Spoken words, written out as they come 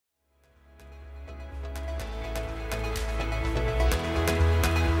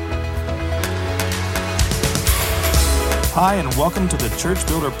Hi, and welcome to the Church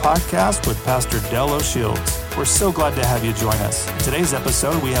Builder Podcast with Pastor Dale O'Shields. We're so glad to have you join us. In today's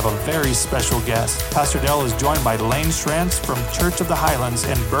episode, we have a very special guest. Pastor Dale is joined by Layne Schranz from Church of the Highlands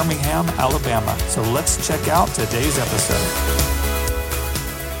in Birmingham, Alabama. So let's check out today's episode.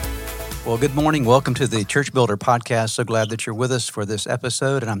 Well, good morning. Welcome to the Church Builder Podcast. So glad that you're with us for this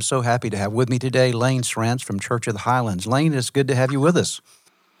episode, and I'm so happy to have with me today Layne Schranz from Church of the Highlands. Layne, it's good to have you with us.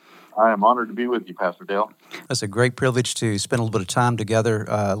 I am honored to be with you, Pastor Dale. It's a great privilege to spend a little bit of time together.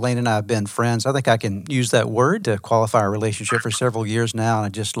 Layne and I have been friends. I think I can use that word to qualify our relationship for several years now, and I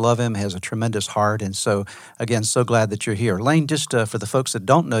just love him. He has a tremendous heart, and so, again, so glad that you're here. Layne, just for the folks that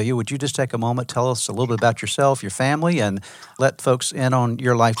don't know you, would you just take a moment, tell us a little bit about yourself, your family, and let folks in on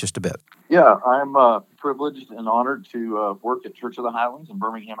your life just a bit? Yeah, I'm privileged and honored to work at Church of the Highlands in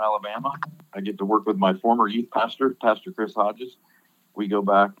Birmingham, Alabama. I get to work with my former youth pastor, Pastor Chris Hodges. We go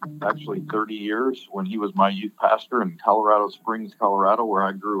back actually 30 years when he was my youth pastor in Colorado Springs, Colorado, where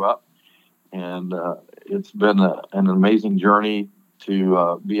I grew up. And it's been an amazing journey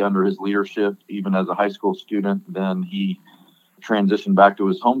to be under his leadership, even as a high school student. Then he transitioned back to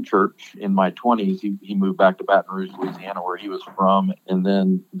his home church in my 20s. He moved back to Baton Rouge, Louisiana, where he was from, and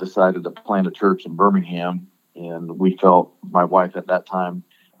then decided to plant a church in Birmingham. And we felt, my wife at that time,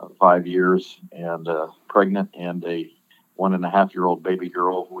 5 years and pregnant and a 1.5-year-old baby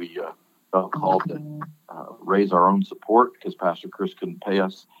girl, we felt called to raise our own support because Pastor Chris couldn't pay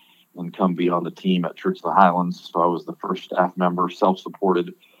us and come be on the team at Church of the Highlands. So I was the first staff member,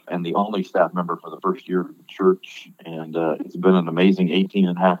 self-supported, and the only staff member for the first year of the church. And it's been an amazing 18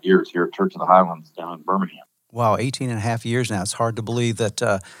 and a half years here at Church of the Highlands down in Birmingham. Wow, 18 and a half years now. It's hard to believe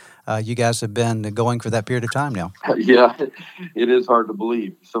that you guys have been going for that period of time now. Yeah, it is hard to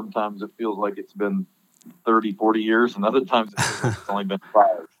believe. Sometimes it feels like it's been 30, 40 years, and other times it's only been 5.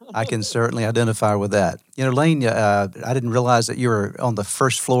 I can certainly identify with that. You know, Layne, I didn't realize that you were on the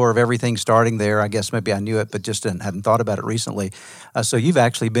first floor of everything starting there. I guess maybe I knew it, but just hadn't thought about it recently. So you've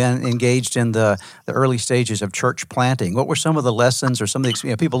actually been engaged in the early stages of church planting. What were some of the lessons or some of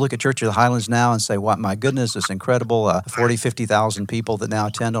the, people look at Church of the Highlands now and say, "What, my goodness, it's incredible. 40, 50,000 people that now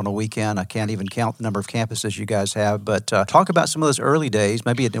attend on a weekend. I can't even count the number of campuses you guys have." But talk about some of those early days.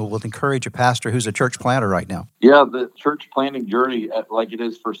 Maybe it will encourage a pastor who's a church planter right now. Yeah, the church planting journey, like it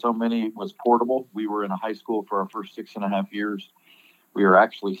is for so many, was portable. We were in a high school for our first 6.5 years. We are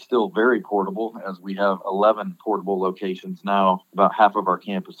actually still very portable, as we have 11 portable locations now. About half of our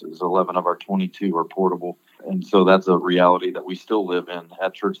campuses, 11 of our 22, are portable. And so that's a reality that we still live in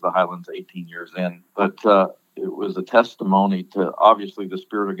at Church of the Highlands 18 years in. But it was a testimony to, obviously, the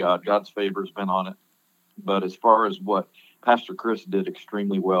Spirit of God. God's favor has been on it. But as far as what Pastor Chris did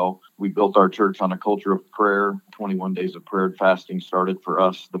extremely well, we built our church on a culture of prayer. 21 days of prayer and fasting started for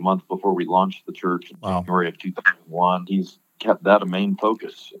us the month before we launched the church in January of 2001. He's kept that a main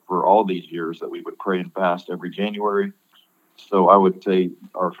focus for all these years, that we would pray and fast every January. So I would say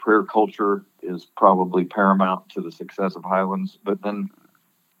our prayer culture is probably paramount to the success of Highlands. But then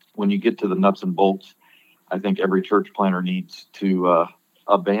when you get to the nuts and bolts, I think every church planter needs to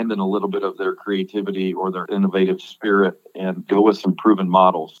abandon a little bit of their creativity or their innovative spirit and go with some proven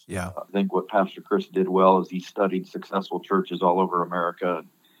models. Yeah. I think what Pastor Chris did well is he studied successful churches all over America.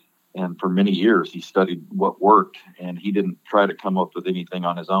 And for many years, he studied what worked, and he didn't try to come up with anything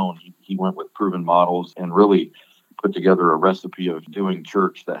on his own. He went with proven models and really put together a recipe of doing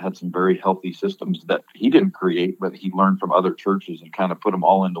church that had some very healthy systems that he didn't create, but he learned from other churches and kind of put them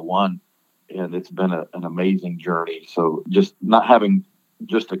all into one. And it's been an amazing journey. So just not having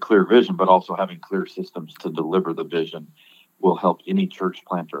just a clear vision, but also having clear systems to deliver the vision will help any church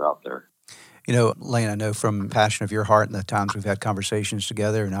planter out there. You know, Layne, I know from passion of your heart and the times we've had conversations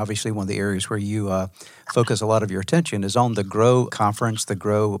together, and obviously one of the areas where you focus a lot of your attention is on the GROW conference, the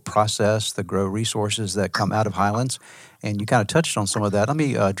GROW process, the GROW resources that come out of Highlands. And you kind of touched on some of that. Let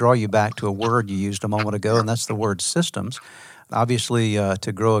me draw you back to a word you used a moment ago, and that's the word systems. Obviously,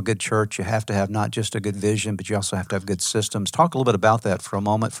 to grow a good church, you have to have not just a good vision, but you also have to have good systems. Talk a little bit about that for a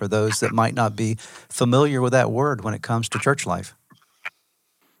moment for those that might not be familiar with that word when it comes to church life.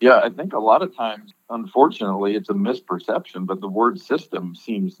 Yeah, I think a lot of times, unfortunately, it's a misperception, but the word system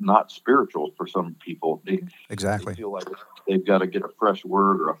seems not spiritual for some people. Exactly. They feel like they've got to get a fresh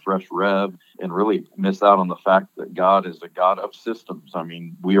word or a fresh rev and really miss out on the fact that God is a God of systems. I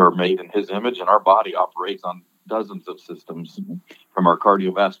mean, we are made in His image, and our body operates on dozens of systems, from our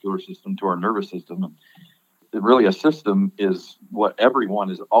cardiovascular system to our nervous system. And really, a system is what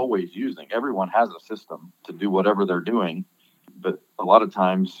everyone is always using. Everyone has a system to do whatever they're doing. But a lot of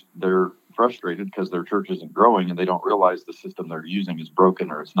times they're frustrated because their church isn't growing and they don't realize the system they're using is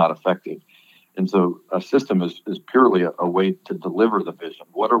broken or it's not effective. And so a system is purely a way to deliver the vision.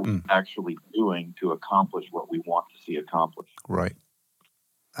 What are we actually doing to accomplish what we want to see accomplished? Right.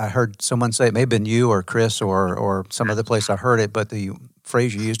 I heard someone say, it may have been you or Chris or some other place I heard it, but the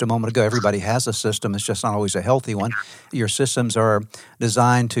phrase you used a moment ago, everybody has a system. It's just not always a healthy one. Your systems are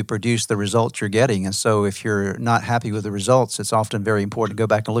designed to produce the results you're getting. And so if you're not happy with the results, it's often very important to go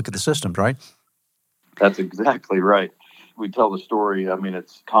back and look at the systems, right? That's exactly right. We tell the story, I mean,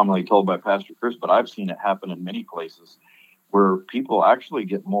 it's commonly told by Pastor Chris, but I've seen it happen in many places where people actually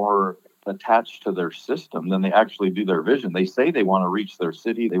get more attached to their system than they actually do their vision. They say they want to reach their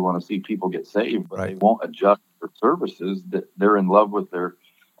city, they want to see people get saved, but They won't adjust their services. That they're in love with their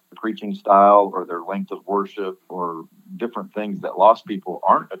preaching style or their length of worship or different things that lost people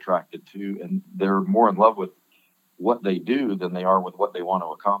aren't attracted to, and they're more in love with what they do than they are with what they want to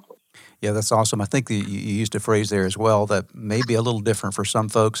accomplish. Yeah, that's awesome. I think you used a phrase there as well that may be a little different for some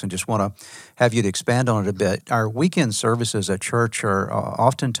folks, and just want to have you to expand on it a bit. Our weekend services at church are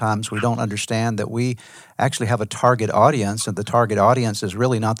oftentimes we don't understand that we actually have a target audience, and the target audience is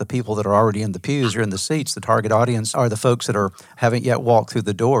really not the people that are already in the pews or in the seats. The target audience are the folks that haven't yet walked through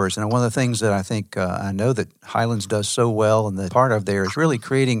the doors. And one of the things that I think I know that Highlands does so well, and the part of there is really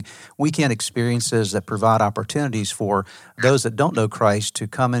creating weekend experiences that provide opportunities for those that don't know Christ to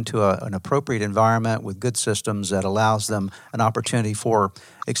come into an appropriate environment with good systems that allows them an opportunity for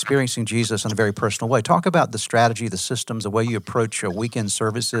experiencing Jesus in a very personal way. Talk about the strategy, the systems, the way you approach weekend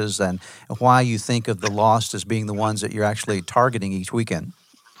services, and why you think of the lost as being the ones that you're actually targeting each weekend.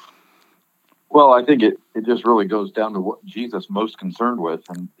 Well, I think it just really goes down to what Jesus most concerned with,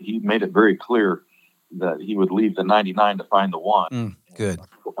 and he made it very clear that he would leave the 99 to find the one. Good.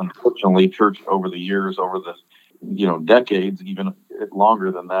 Unfortunately, church over the years, over the decades, even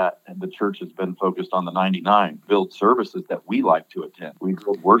longer than that, and the church has been focused on the 99. Build services that we like to attend. We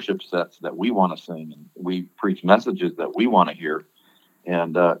build worship sets that we want to sing, and we preach messages that we want to hear,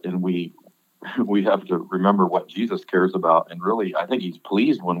 and we have to remember what Jesus cares about. And really, I think he's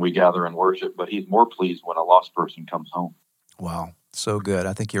pleased when we gather and worship, but he's more pleased when a lost person comes home. Wow. So good.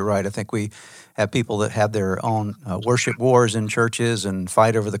 I think you're right. I think we have people that have their own worship wars in churches and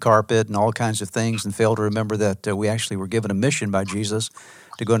fight over the carpet and all kinds of things, and fail to remember that we actually were given a mission by Jesus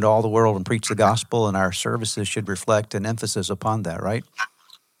to go into all the world and preach the gospel, and our services should reflect an emphasis upon that, right?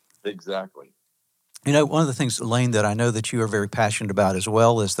 Exactly. You know, one of the things, Layne, that I know that you are very passionate about as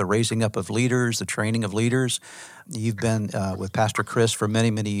well is the raising up of leaders, the training of leaders. You've been with Pastor Chris for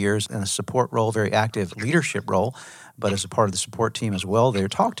many, many years in a support role, very active leadership role, but as a part of the support team as well there.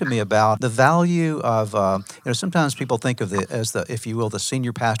 Talk to me about the value of, sometimes people think of as the, if you will, the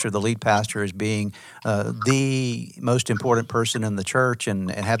senior pastor, the lead pastor as being the most important person in the church,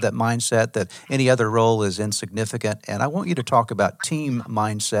 and have that mindset that any other role is insignificant. And I want you to talk about team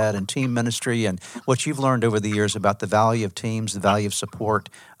mindset and team ministry and what you've learned over the years about the value of teams, the value of support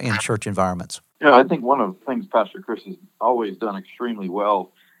in church environments. Yeah, I think one of the things Pastor Chris has always done extremely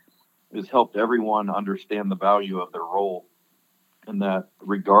well is helped everyone understand the value of their role, and that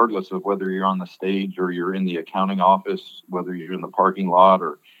regardless of whether you're on the stage or you're in the accounting office, whether you're in the parking lot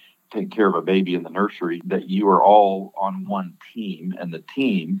or taking care of a baby in the nursery, that you are all on one team, and the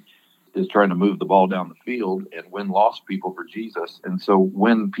team is trying to move the ball down the field and win lost people for Jesus. And so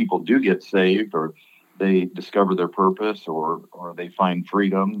when people do get saved, or they discover their purpose, or they find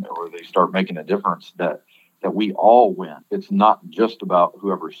freedom, or they start making a difference, that we all win. It's not just about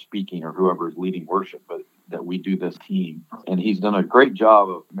whoever's speaking or whoever's leading worship, but that we do this team. And he's done a great job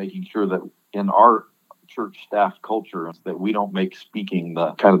of making sure that in our church staff culture, that we don't make speaking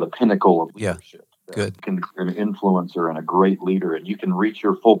the kind of the pinnacle of leadership. Yeah. Good. You can be an influencer and a great leader, and you can reach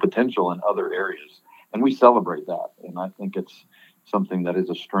your full potential in other areas. And we celebrate that. And I think it's something that is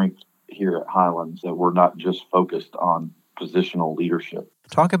a strength here at Highlands, that we're not just focused on positional leadership.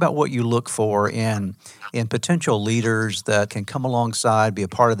 Talk about what you look for in potential leaders that can come alongside, be a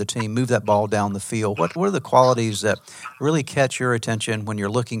part of the team, move that ball down the field. What are the qualities that really catch your attention when you're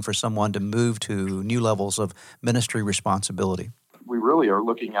looking for someone to move to new levels of ministry responsibility? We really are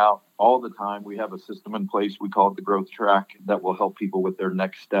looking out all the time. We have a system in place. We call it the growth track, that will help people with their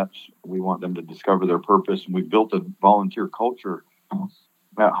next steps. We want them to discover their purpose. And we've built a volunteer culture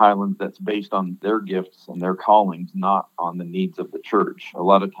at Highlands that's based on their gifts and their callings, not on the needs of the church. A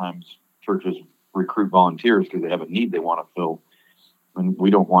lot of times churches recruit volunteers because they have a need they want to fill. And we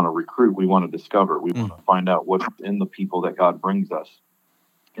don't want to recruit. We want to discover. We want to find out what's in the people that God brings us.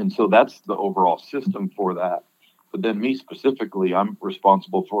 And so that's the overall system for that. But then me specifically, I'm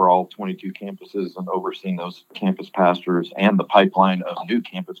responsible for all 22 campuses and overseeing those campus pastors and the pipeline of new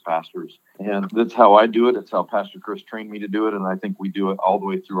campus pastors. And that's how I do it. It's how Pastor Chris trained me to do it. And I think we do it all the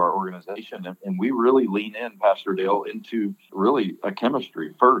way through our organization. And we really lean in, Pastor Dale, into really a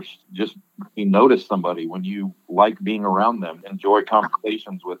chemistry first. Just you notice somebody when you like being around them, enjoy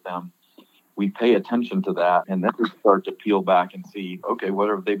conversations with them. We pay attention to that, and then we start to peel back and see, okay, what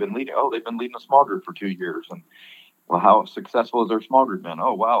have they been leading? Oh, they've been leading a small group for 2 years. And well, how successful has their small group been?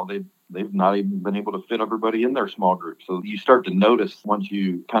 Oh, wow, they've not even been able to fit everybody in their small group. So you start to notice once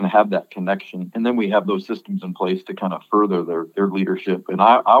you kind of have that connection. And then we have those systems in place to kind of further their leadership. And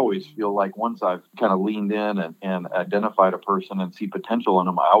I always feel like once I've kind of leaned in and identified a person and see potential in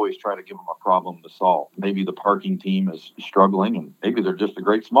them, I always try to give them a problem to solve. Maybe the parking team is struggling, and maybe they're just a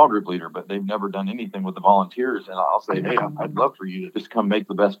great small group leader, but they've never done anything with the volunteers. And I'll say, hey, I'd love for you to just come make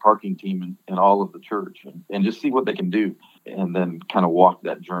the best parking team in all of the church and just see what they can do, and then kind of walk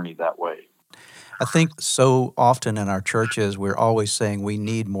that journey that way. I think so often in our churches, we're always saying we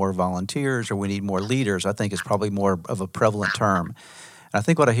need more volunteers or we need more leaders. I think it's probably more of a prevalent term. And I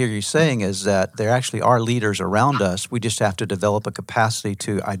think what I hear you saying is that there actually are leaders around us. We just have to develop a capacity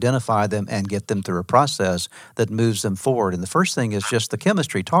to identify them and get them through a process that moves them forward. And the first thing is just the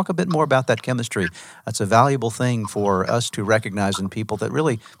chemistry. Talk a bit more about that chemistry. That's a valuable thing for us to recognize in people that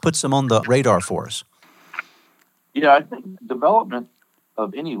really puts them on the radar for us. Yeah, I think development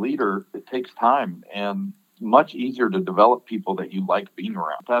of any leader, it takes time and much easier to develop people that you like being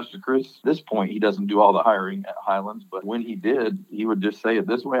around. Pastor Chris, at this point, he doesn't do all the hiring at Highlands, but when he did, he would just say it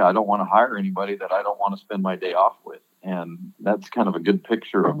this way: I don't want to hire anybody that I don't want to spend my day off with. And that's kind of a good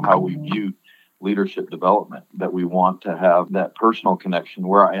picture of how we view leadership development, that we want to have that personal connection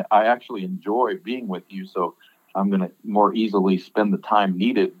where I actually enjoy being with you. So I'm going to more easily spend the time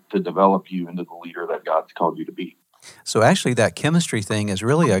needed to develop you into the leader that God's called you to be. So actually that chemistry thing is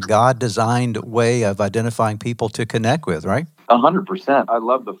really a God-designed way of identifying people to connect with, right? 100%. I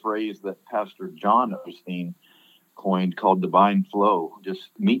love the phrase that Pastor John Osteen coined called divine flow.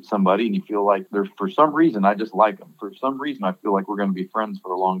 Just meet somebody and you feel like for some reason, I just like them. For some reason, I feel like we're going to be friends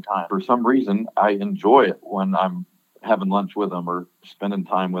for a long time. For some reason, I enjoy it when I'm having lunch with them or spending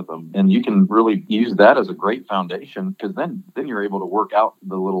time with them. And you can really use that as a great foundation, because then you're able to work out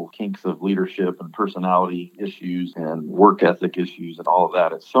the little kinks of leadership and personality issues and work ethic issues and all of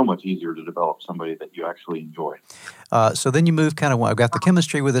that. It's so much easier to develop somebody that you actually enjoy. So then you move kind of, I've got the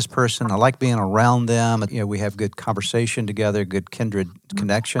chemistry with this person. I like being around them. We have good conversation together, good kindred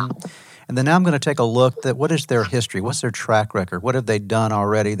connection. And then now I'm going to take a look at what is their history? What's their track record? What have they done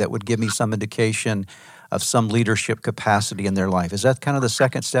already that would give me some indication of some leadership capacity in their life? Is that kind of the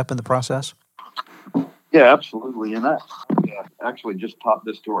second step in the process? Yeah, absolutely. And I actually just taught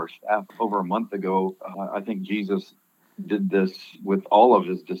this to our staff over a month ago. I think Jesus did this with all of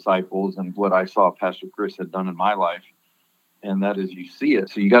his disciples, and what I saw Pastor Chris had done in my life. And that is, you see it.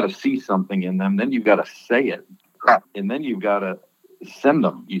 So you got to see something in them. Then you've got to say it. And then you've got to send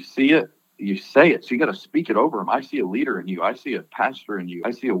them. You see it. You say it, so you got to speak it over them. I see a leader in you. I see a pastor in you.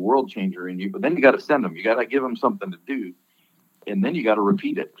 I see a world changer in you. But then you got to send them. You got to give them something to do, and then you got to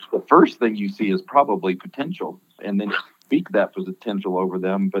repeat it. The first thing you see is probably potential, and then you speak that potential over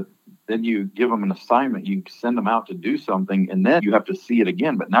them. But then you give them an assignment. You send them out to do something, and then you have to see it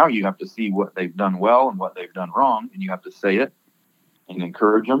again. But now you have to see what they've done well and what they've done wrong, and you have to say it and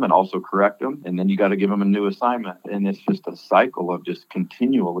encourage them and also correct them. And then you got to give them a new assignment. And it's just a cycle of just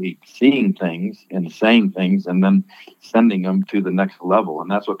continually seeing things and saying things and then sending them to the next level.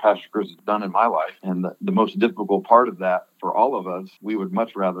 And that's what Pastor Chris has done in my life. And the most difficult part of that for all of us, we would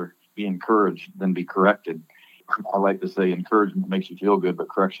much rather be encouraged than be corrected. I like to say encouragement makes you feel good, but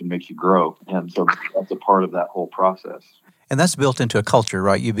correction makes you grow. And so that's a part of that whole process. And that's built into a culture,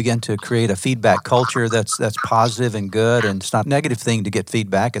 right? You begin to create a feedback culture that's positive and good, and it's not a negative thing to get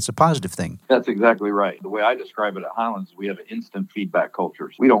feedback. It's a positive thing. That's exactly right. The way I describe it at Highlands, we have an instant feedback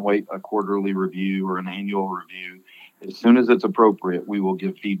culture. We don't wait a quarterly review or an annual review. As soon as it's appropriate, we will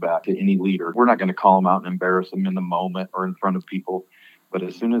give feedback to any leader. We're not going to call them out and embarrass them in the moment or in front of people. But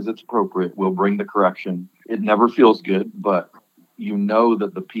as soon as it's appropriate, we'll bring the correction. It never feels good, but you know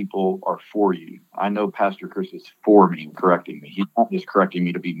that the people are for you. I know Pastor Chris is for me, correcting me. He's not just correcting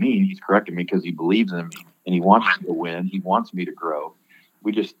me to be mean. He's correcting me because he believes in me and he wants me to win. He wants me to grow.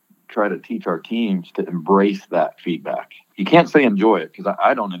 We just try to teach our teams to embrace that feedback. You can't say enjoy it, because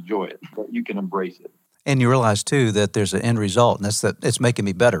I don't enjoy it, but you can embrace it. And you realize, too, that there's an end result, and that's that it's making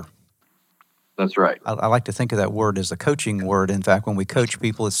me better. That's right. I like to think of that word as a coaching word. In fact, when we coach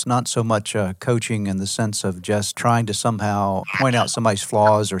people, it's not so much coaching in the sense of just trying to somehow point out somebody's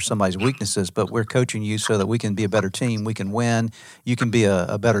flaws or somebody's weaknesses, but we're coaching you so that we can be a better team, we can win, you can be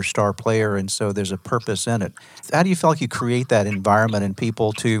a better star player, and so there's a purpose in it. How do you feel like you create that environment in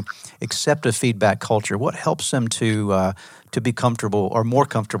people to accept a feedback culture? What helps them to be comfortable or more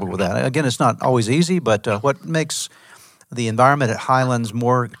comfortable with that? Again, it's not always easy, but what makes the environment at Highlands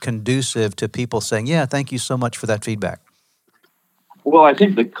more conducive to people saying, yeah, thank you so much for that feedback? Well, I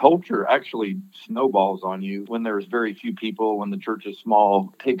think the culture actually snowballs on you when there's very few people, when the church is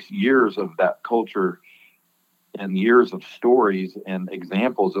small. It takes years of that culture and years of stories and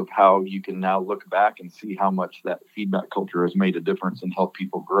examples of how you can now look back and see how much that feedback culture has made a difference and helped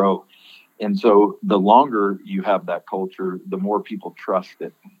people grow. And so the longer you have that culture, the more people trust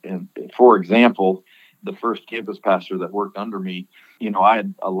it. And for example, the first campus pastor that worked under me, I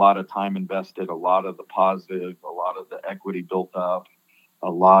had a lot of time invested, a lot of the positive, a lot of the equity built up,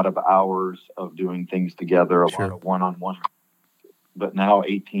 a lot of hours of doing things together, a lot of one-on-one. But now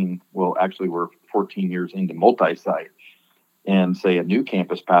we're 14 years into multi-site, and say a new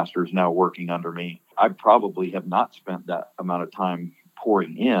campus pastor is now working under me. I probably have not spent that amount of time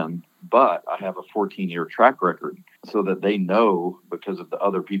pouring in, but I have a 14-year track record so that they know, because of the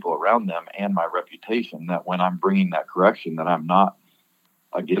other people around them and my reputation, that when I'm bringing that correction, that I'm not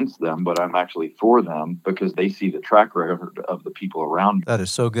against them, but I'm actually for them, because they see the track record of the people around me. That is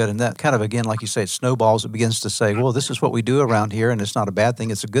so good. And that kind of, again, like you say, it snowballs. It begins to say, well, this is what we do around here, and it's not a bad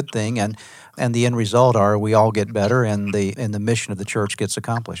thing, it's a good thing. And the end result are we all get better, and the mission of the church gets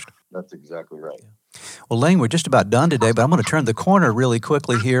accomplished. That's exactly right. Well, Layne, we're just about done today, but I'm going to turn the corner really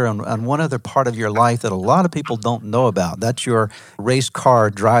quickly here on one other part of your life that a lot of people don't know about. That's your race car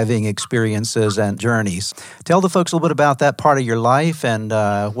driving experiences and journeys. Tell the folks a little bit about that part of your life and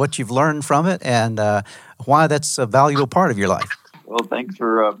what you've learned from it and why that's a valuable part of your life. Well, thanks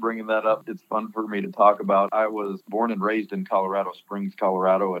for bringing that up. It's fun for me to talk about. I was born and raised in Colorado Springs,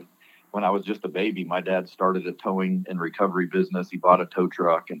 Colorado, and when I was just a baby, my dad started a towing and recovery business. He bought a tow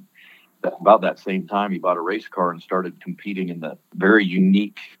truck, and about that same time, he bought a race car and started competing in the very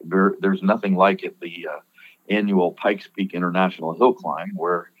unique, there's nothing like it, the annual Pikes Peak International Hill Climb,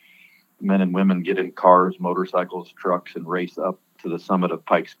 where men and women get in cars, motorcycles, trucks, and race up to the summit of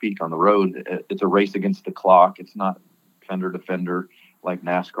Pikes Peak on the road. It's a race against the clock. It's not fender to fender like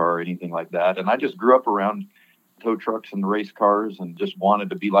NASCAR or anything like that. And I just grew up around tow trucks and race cars and just wanted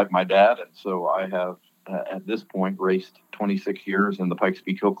to be like my dad. And so I have, at this point, raced 26 years in the Pikes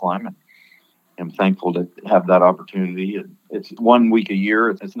Peak Hill Climb, and I'm thankful to have that opportunity. And it's 1 week a year.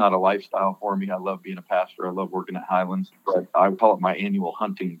 It's not a lifestyle for me. I love being a pastor. I love working at Highlands, but I call it my annual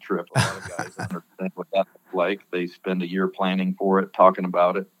hunting trip. A lot of guys understand what that's like. They spend a year planning for it, talking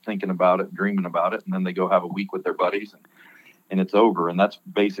about it, thinking about it, dreaming about it, and then they go have a week with their buddies, and it's over. And that's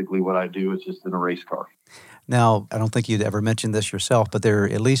basically what I do. It's just in a race car. Now, I don't think you'd ever mentioned this yourself, but there,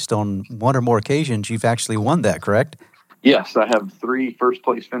 at least on one or more occasions, you've actually won that, correct? Yes, I have 3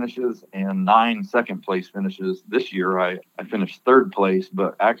 first-place finishes and 9 second-place finishes. This year, I finished 3rd place,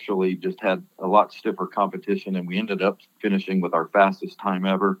 but actually just had a lot stiffer competition, and we ended up finishing with our fastest time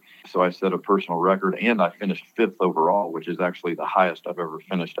ever. So I set a personal record, and I finished 5th overall, which is actually the highest I've ever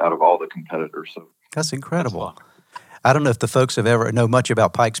finished out of all the competitors. So that's incredible. I don't know if the folks know much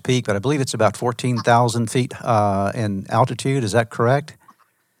about Pikes Peak, but I believe it's about 14,000 feet in altitude. Is that correct?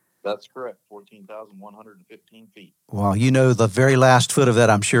 That's correct, 14,115 feet. Well, you know the very last foot of that,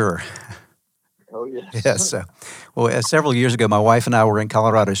 I'm sure. Oh, yes. Yes. Several years ago, my wife and I were in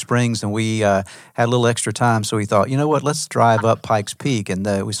Colorado Springs, and we had a little extra time, so we thought, you know what, let's drive up Pikes Peak.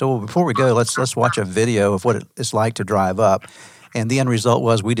 And we said, well, before we go, let's watch a video of what it's like to drive up. And the end result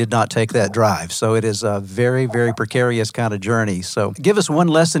was we did not take that drive. So it is a very, very precarious kind of journey. So give us one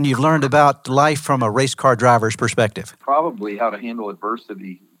lesson you've learned about life from a race car driver's perspective. Probably how to handle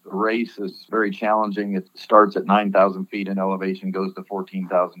adversity. The race is very challenging. It starts at 9,000 feet in elevation, goes to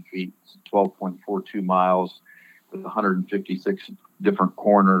 14,000 feet, 12.42 miles with 156 different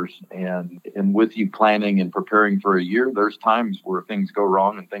corners. And with you planning and preparing for a year, there's times where things go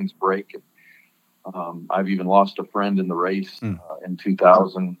wrong and things break. I've even lost a friend in the race in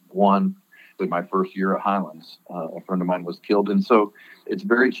 2001, in my first year at Highlands. A friend of mine was killed. And so it's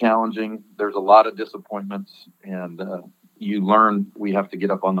very challenging. There's a lot of disappointments, and you learn we have to get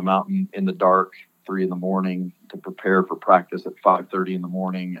up on the mountain in the dark, 3 a.m, to prepare for practice at 5:30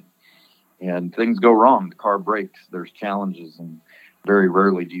 a.m. And things go wrong. The car breaks. There's challenges, and very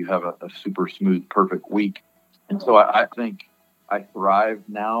rarely do you have a super smooth, perfect week. And so I think I thrive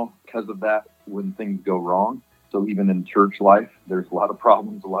now because of that when things go wrong. So even in church life, there's a lot of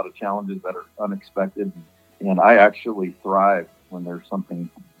problems, a lot of challenges that are unexpected. And I actually thrive when there's something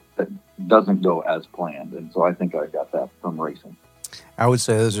that doesn't go as planned. And so I think I got that from racing. I would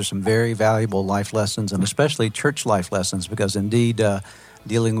say those are some very valuable life lessons, and especially church life lessons, because indeed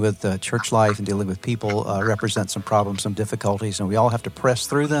dealing with church life and dealing with people represents some problems, some difficulties, and we all have to press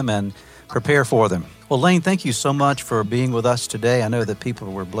through them and prepare for them. Well, Layne, thank you so much for being with us today. I know that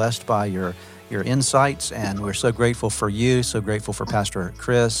people were blessed by your insights, and we're so grateful for you, so grateful for Pastor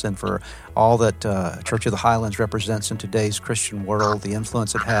Chris, and for all that Church of the Highlands represents in today's Christian world, the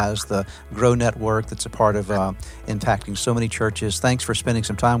influence it has, the Grow Network that's a part of impacting so many churches. Thanks for spending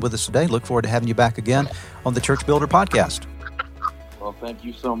some time with us today. Look forward to having you back again on the Church Builder Podcast. Well, thank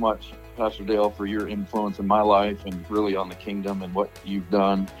you so much, Pastor Dale, for your influence in my life and really on the kingdom and what you've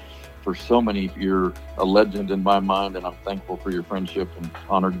done for so many. You're a legend in my mind, and I'm thankful for your friendship and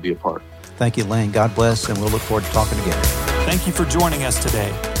honored to be a part. Thank you, Layne. God bless, and we'll look forward to talking again. Thank you for joining us today.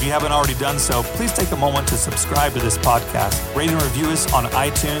 If you haven't already done so, please take a moment to subscribe to this podcast, rate and review us on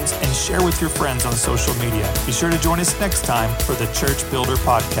iTunes, and share with your friends on social media. Be sure to join us next time for the Church Builder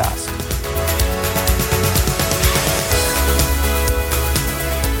Podcast.